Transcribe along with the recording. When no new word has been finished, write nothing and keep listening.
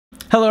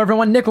Hello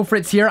everyone,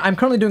 Nicklefritz here. I'm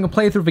currently doing a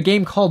playthrough of a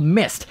game called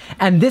MYST,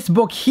 and this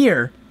book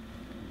here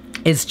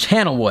is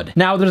Channelwood.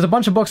 Now, there's a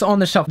bunch of books on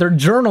the shelf. They're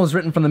journals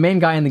written from the main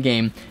guy in the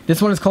game.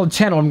 This one is called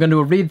Channel. I'm going to do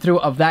a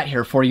read-through of that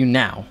here for you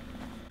now.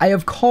 I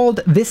have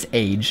called this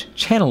age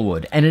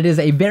Channelwood, and it is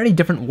a very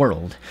different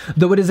world.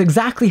 Though it is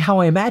exactly how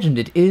I imagined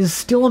it, it is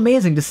still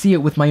amazing to see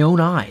it with my own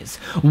eyes.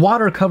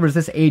 Water covers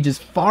this age as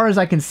far as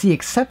I can see,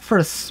 except for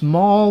a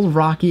small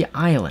rocky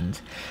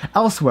island.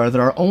 Elsewhere,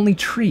 there are only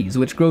trees,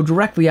 which grow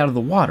directly out of the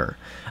water.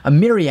 A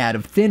myriad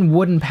of thin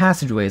wooden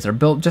passageways are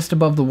built just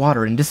above the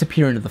water and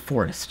disappear into the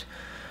forest.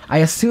 I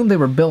assume they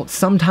were built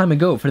some time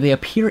ago, for they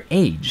appear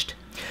aged.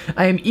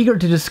 I am eager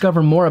to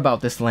discover more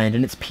about this land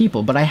and its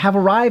people, but I have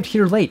arrived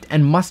here late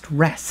and must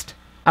rest.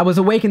 I was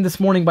awakened this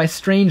morning by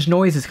strange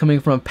noises coming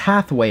from a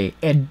pathway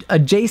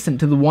adjacent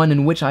to the one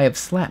in which I have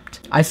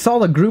slept. I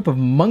saw a group of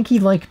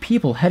monkey-like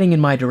people heading in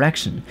my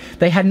direction.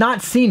 They had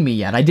not seen me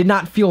yet. I did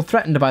not feel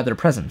threatened by their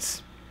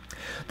presence.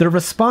 Their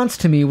response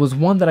to me was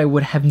one that I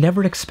would have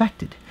never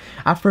expected.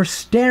 After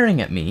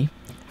staring at me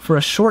for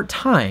a short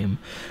time,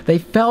 they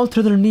fell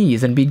to their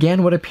knees and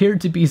began what appeared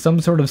to be some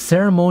sort of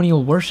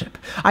ceremonial worship.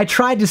 I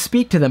tried to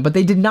speak to them, but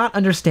they did not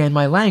understand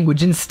my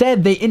language.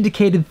 Instead, they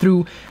indicated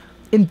through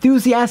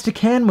enthusiastic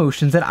hand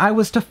motions that I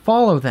was to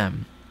follow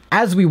them.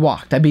 As we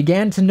walked, I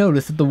began to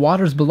notice that the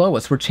waters below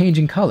us were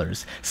changing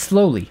colors.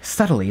 Slowly,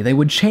 subtly, they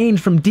would change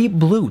from deep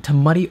blue to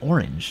muddy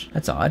orange.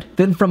 That's odd.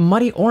 Then from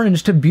muddy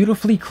orange to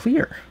beautifully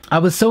clear. I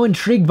was so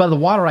intrigued by the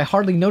water, I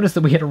hardly noticed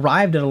that we had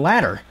arrived at a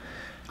ladder.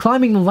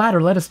 Climbing the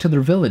ladder led us to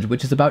their village,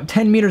 which is about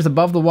 10 meters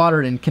above the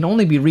water and can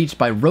only be reached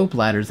by rope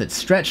ladders that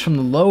stretch from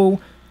the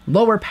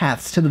lower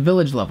paths to the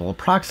village level,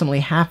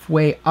 approximately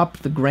halfway up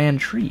the grand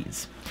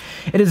trees.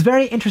 It is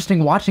very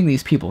interesting watching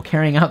these people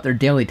carrying out their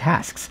daily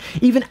tasks.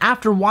 Even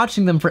after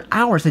watching them for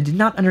hours, I did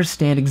not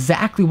understand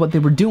exactly what they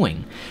were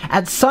doing.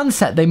 At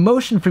sunset, they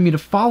motioned for me to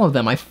follow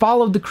them. I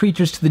followed the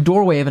creatures to the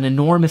doorway of an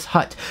enormous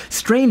hut.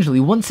 Strangely,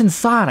 once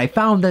inside, I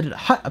found that the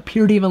hut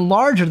appeared even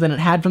larger than it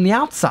had from the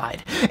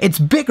outside. It's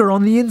bigger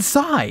on the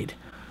inside.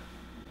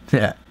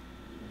 Yeah.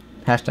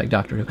 Hashtag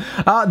Doctor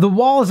Who. The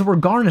walls were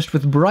garnished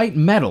with bright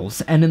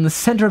metals, and in the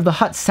center of the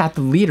hut sat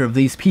the leader of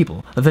these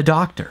people, the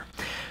doctor.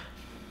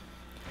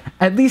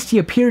 At least he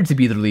appeared to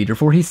be the leader,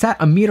 for he sat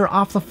a meter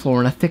off the floor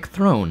on a thick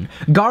throne.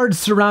 Guards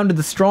surrounded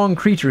the strong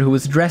creature, who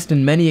was dressed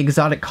in many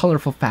exotic,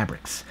 colorful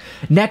fabrics.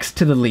 Next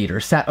to the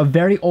leader sat a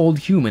very old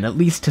human. At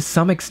least to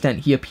some extent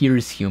he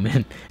appears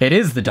human. It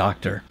is the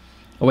doctor.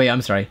 Oh wait,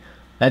 I'm sorry.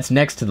 That's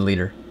next to the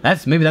leader.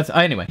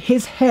 Anyway.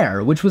 His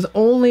hair, which was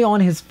only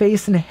on his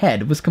face and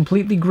head, was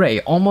completely gray,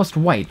 almost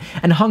white,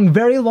 and hung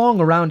very long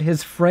around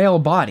his frail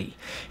body.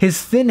 His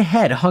thin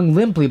head hung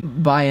limply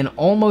by an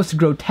almost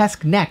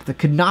grotesque neck that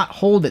could not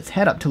hold its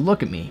head up to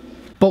look at me.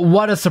 But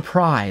what a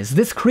surprise!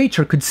 This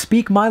creature could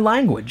speak my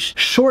language.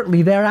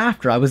 Shortly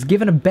thereafter, I was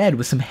given a bed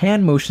with some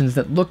hand motions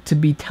that looked to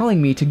be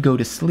telling me to go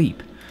to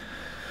sleep.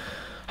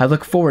 I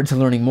look forward to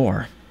learning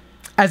more.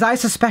 As I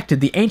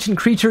suspected, the ancient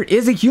creature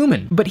is a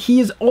human, but he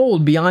is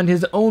old beyond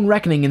his own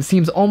reckoning and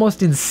seems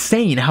almost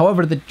insane.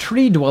 However, the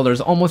tree dwellers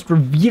almost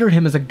revere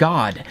him as a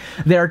god.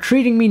 They are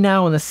treating me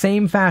now in the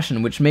same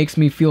fashion, which makes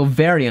me feel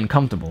very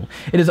uncomfortable.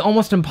 It is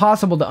almost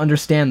impossible to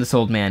understand this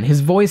old man.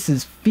 His voice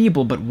is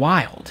feeble but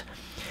wild.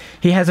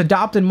 He has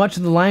adopted much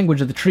of the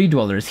language of the tree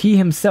dwellers. He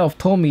himself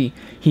told me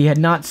he had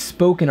not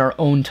spoken our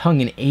own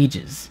tongue in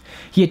ages.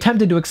 He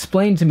attempted to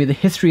explain to me the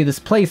history of this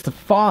place. The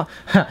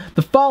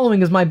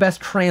following is my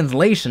best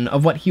translation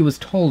of what he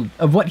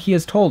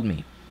has told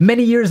me.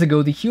 Many years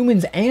ago, the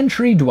humans and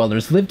tree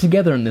dwellers lived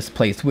together in this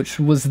place, which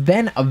was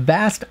then a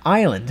vast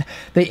island.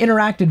 They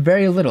interacted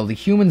very little. The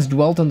humans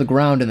dwelt on the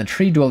ground, and the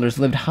tree dwellers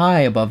lived high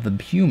above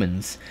the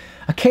humans.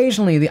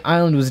 Occasionally, the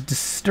island was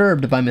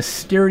disturbed by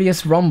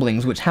mysterious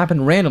rumblings which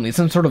happened randomly,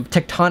 some sort of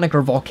tectonic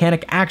or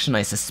volcanic action,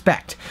 I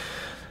suspect.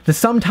 The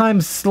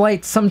sometimes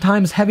slight,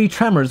 sometimes heavy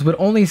tremors would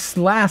only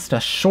last a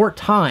short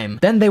time.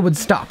 Then they would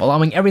stop,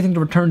 allowing everything to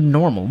return to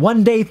normal.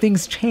 One day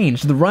things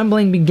changed. The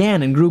rumbling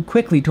began and grew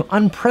quickly to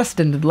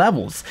unprecedented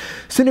levels.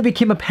 Soon it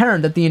became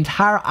apparent that the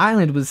entire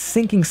island was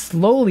sinking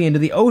slowly into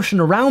the ocean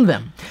around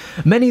them.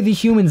 Many of the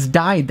humans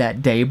died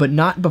that day, but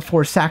not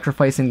before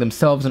sacrificing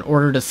themselves in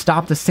order to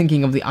stop the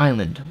sinking of the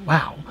island.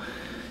 Wow.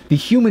 The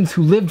humans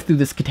who lived through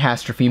this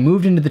catastrophe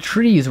moved into the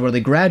trees, where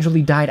they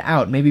gradually died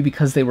out, maybe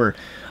because they were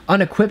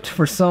unequipped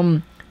for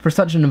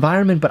such an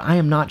environment, but I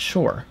am not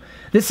sure.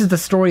 This is the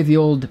story the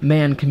old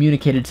man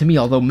communicated to me,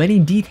 although many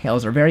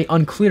details are very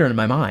unclear in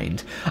my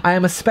mind. I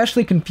am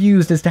especially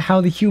confused as to how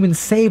the humans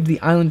saved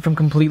the island from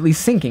completely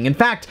sinking. In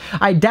fact,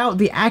 I doubt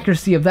the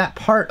accuracy of that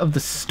part of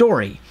the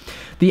story.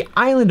 The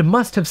island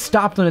must have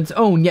stopped on its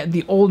own, yet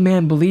the old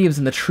man believes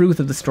in the truth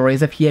of the story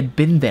as if he had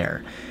been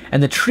there,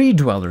 and the tree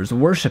dwellers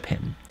worship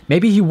him.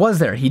 Maybe he was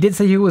there. He did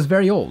say he was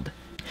very old.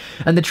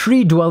 And the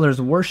tree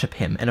dwellers worship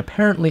him, and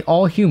apparently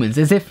all humans,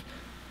 as if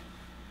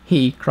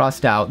he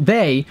crossed out,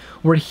 they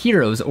were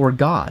heroes or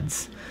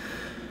gods.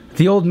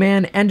 The old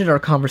man ended our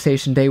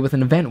conversation day with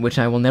an event which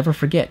I will never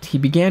forget. He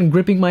began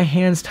gripping my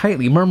hands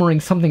tightly,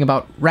 murmuring something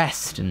about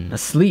rest and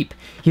asleep.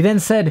 He then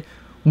said,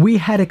 We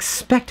had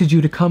expected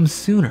you to come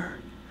sooner."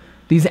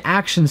 These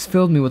actions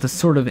filled me with a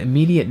sort of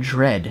immediate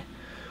dread.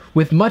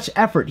 With much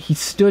effort, he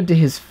stood to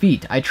his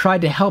feet. I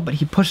tried to help, but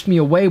he pushed me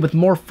away with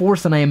more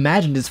force than I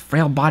imagined his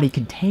frail body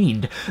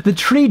contained. The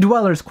tree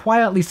dwellers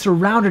quietly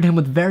surrounded him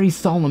with very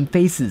solemn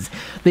faces.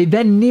 They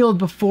then kneeled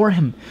before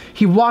him.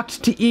 He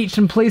walked to each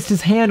and placed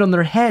his hand on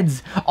their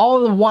heads.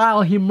 All the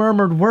while he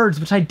murmured words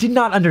which I did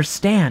not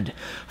understand.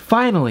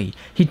 Finally,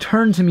 he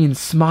turned to me and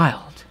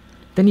smiled.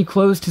 Then he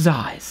closed his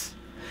eyes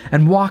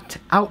and walked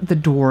out the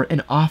door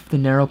and off the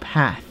narrow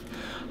path,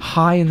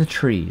 high in the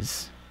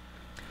trees.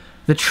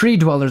 The tree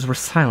dwellers were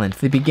silent.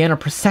 They began a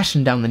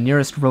procession down the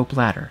nearest rope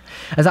ladder.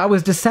 As I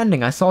was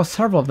descending, I saw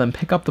several of them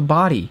pick up the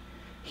body.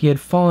 He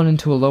had fallen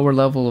into a lower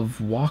level of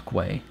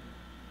walkway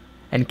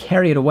and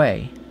carry it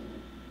away.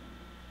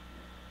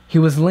 He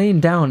was laying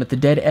down at the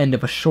dead end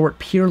of a short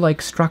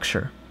pier-like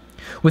structure.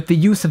 With the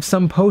use of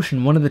some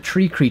potion, one of the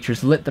tree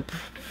creatures lit the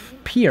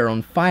pier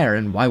on fire,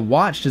 and I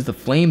watched as the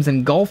flames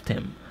engulfed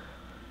him.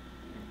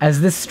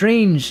 As this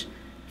strange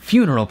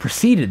funeral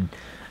proceeded,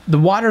 the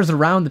waters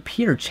around the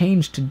pier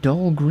changed to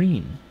dull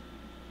green.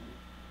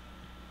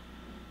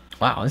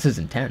 Wow, this is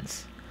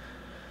intense.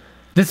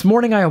 This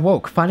morning I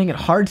awoke, finding it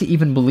hard to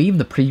even believe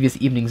the previous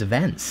evening's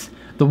events.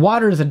 The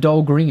water is a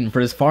dull green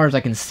for as far as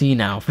I can see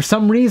now. For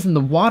some reason,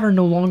 the water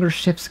no longer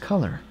shifts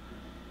color.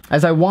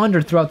 As I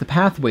wandered throughout the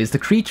pathways, the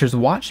creatures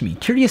watch me,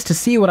 curious to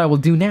see what I will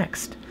do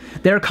next.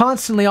 They are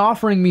constantly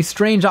offering me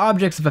strange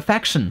objects of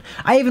affection.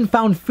 I even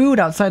found food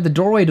outside the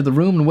doorway to the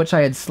room in which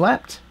I had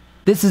slept.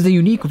 This is a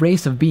unique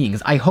race of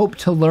beings. I hope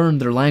to learn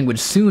their language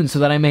soon so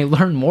that I may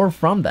learn more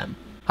from them.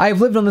 I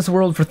have lived on this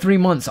world for 3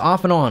 months,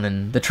 off and on,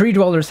 and the tree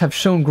dwellers have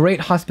shown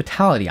great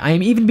hospitality. I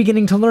am even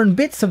beginning to learn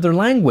bits of their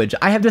language.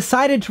 I have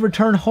decided to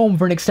return home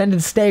for an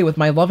extended stay with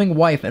my loving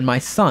wife and my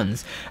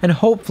sons, and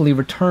hopefully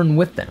return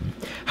with them.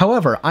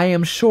 However, I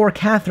am sure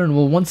Catherine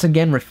will once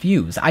again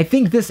refuse. I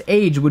think this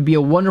age would be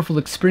a wonderful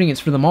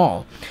experience for them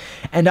all,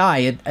 and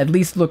I at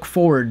least look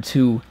forward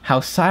to how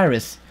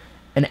Cyrus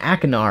and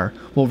Akinar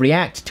will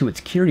react to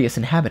its curious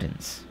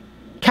inhabitants.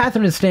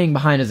 Catherine is staying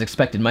behind as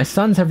expected. My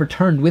sons have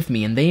returned with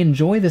me, and they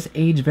enjoy this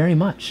age very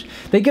much.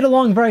 They get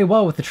along very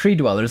well with the tree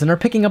dwellers and are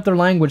picking up their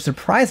language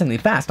surprisingly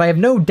fast. I have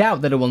no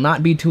doubt that it will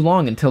not be too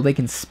long until they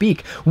can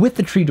speak with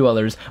the tree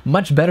dwellers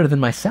much better than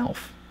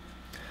myself.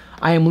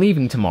 I am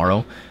leaving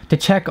tomorrow to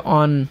check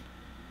on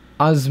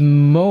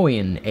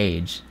Osmoian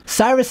age.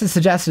 Cyrus has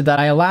suggested that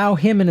I allow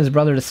him and his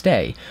brother to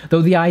stay,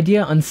 though the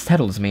idea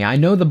unsettles me. I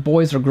know the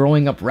boys are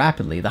growing up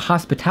rapidly. The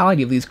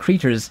hospitality of these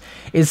creatures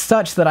is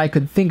such that I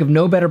could think of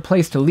no better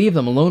place to leave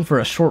them alone for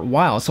a short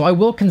while, so I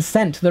will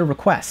consent to their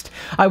request.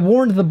 I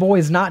warned the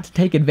boys not to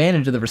take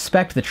advantage of the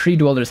respect the tree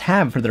dwellers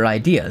have for their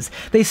ideas.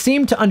 They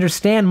seem to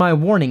understand my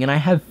warning, and I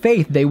have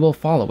faith they will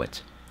follow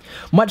it.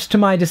 Much to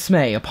my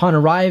dismay, upon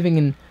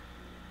arriving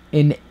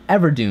in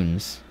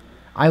Everdunes,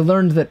 I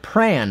learned that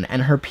Pran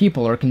and her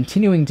people are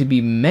continuing to be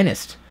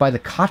menaced by the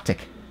Kotik.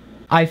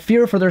 I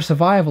fear for their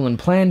survival and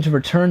plan to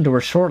return to her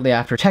shortly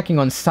after checking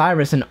on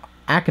Cyrus and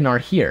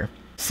Akinar here.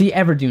 See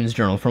Everdunes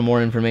journal for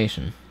more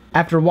information.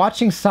 After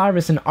watching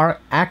Cyrus and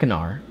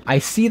Akinar, I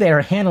see they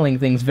are handling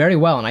things very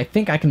well, and I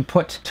think I can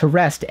put to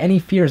rest any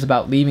fears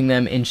about leaving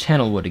them in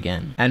Channelwood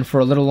again, and for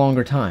a little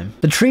longer time.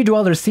 The tree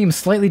dwellers seem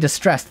slightly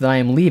distressed that I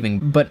am leaving,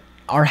 but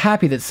are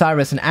happy that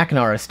Cyrus and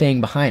Akinar are staying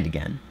behind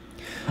again.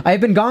 I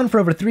have been gone for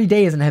over 3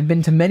 days and have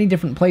been to many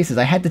different places.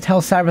 I had to tell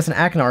Cyrus and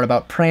Akinar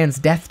about Pran's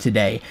death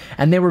today,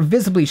 and they were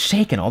visibly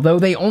shaken, although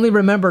they only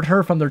remembered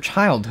her from their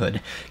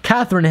childhood.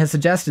 Catherine has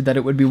suggested that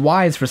it would be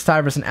wise for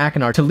Cyrus and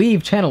Akinar to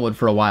leave Channelwood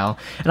for a while,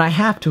 and I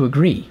have to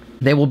agree.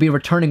 They will be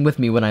returning with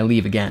me when I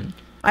leave again.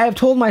 I have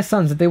told my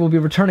sons that they will be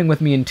returning with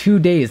me in 2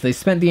 days. They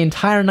spent the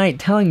entire night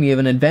telling me of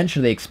an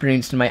adventure they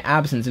experienced in my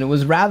absence, and it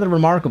was rather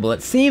remarkable.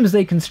 It seems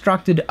they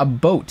constructed a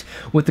boat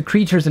with the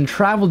creatures and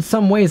traveled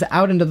some ways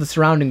out into the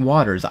surrounding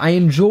waters. I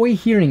enjoy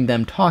hearing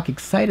them talk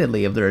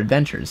excitedly of their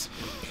adventures,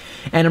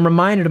 and am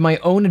reminded of my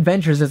own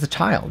adventures as a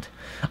child.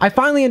 I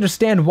finally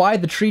understand why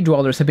the tree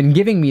dwellers have been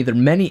giving me their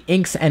many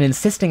inks and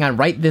insisting I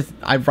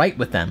write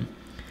with them.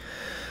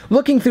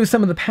 Looking through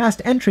some of the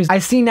past entries, I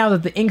see now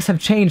that the inks have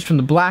changed from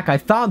the black I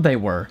thought they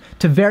were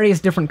to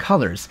various different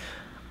colors.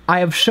 I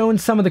have shown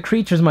some of the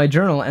creatures my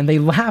journal, and they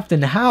laughed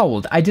and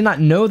howled. I did not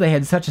know they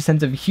had such a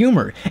sense of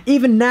humor.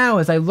 Even now,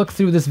 as I look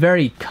through this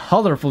very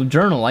colorful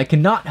journal, I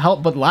cannot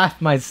help but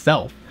laugh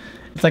myself.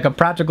 It's like a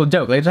practical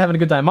joke, like just having a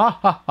good time. Ah,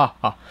 ha, ha,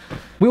 ha.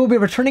 We will be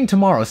returning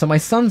tomorrow, so my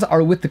sons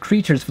are with the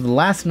creatures for the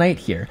last night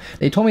here.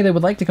 They told me they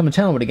would like to come to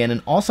Channelwood again,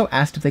 and also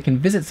asked if they can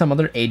visit some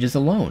other ages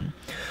alone.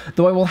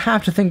 Though I will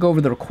have to think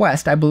over the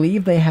request, I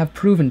believe they have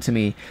proven to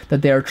me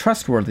that they are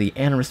trustworthy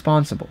and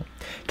responsible.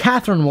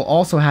 Catherine will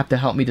also have to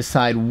help me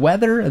decide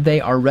whether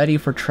they are ready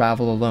for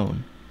travel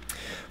alone.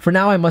 For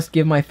now, I must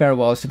give my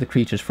farewells to the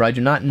creatures, for I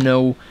do not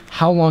know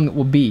how long it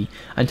will be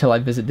until I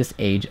visit this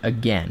age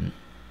again.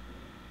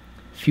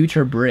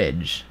 Future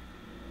Bridge.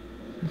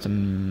 It's a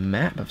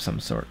map of some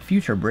sort.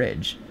 Future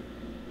Bridge.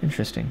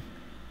 Interesting.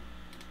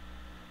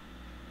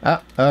 Oh,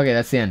 okay,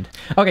 that's the end.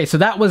 Okay, so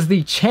that was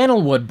the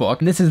Channelwood book,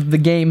 and this is the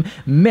game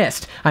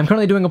MYST. I'm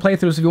currently doing a playthrough,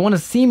 so if you want to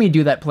see me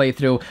do that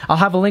playthrough, I'll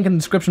have a link in the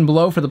description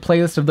below for the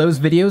playlist of those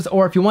videos,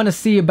 or if you want to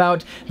see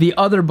about the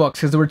other books,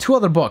 because there were 2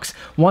 other books.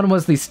 One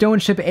was the Stone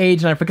Ship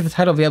Age, and I forget the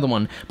title of the other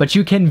one, but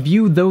you can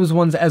view those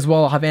ones as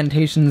well. I'll have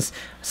annotations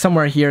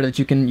somewhere here that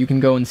you can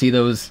go and see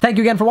those. Thank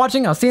you again for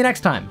watching. I'll see you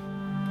next time.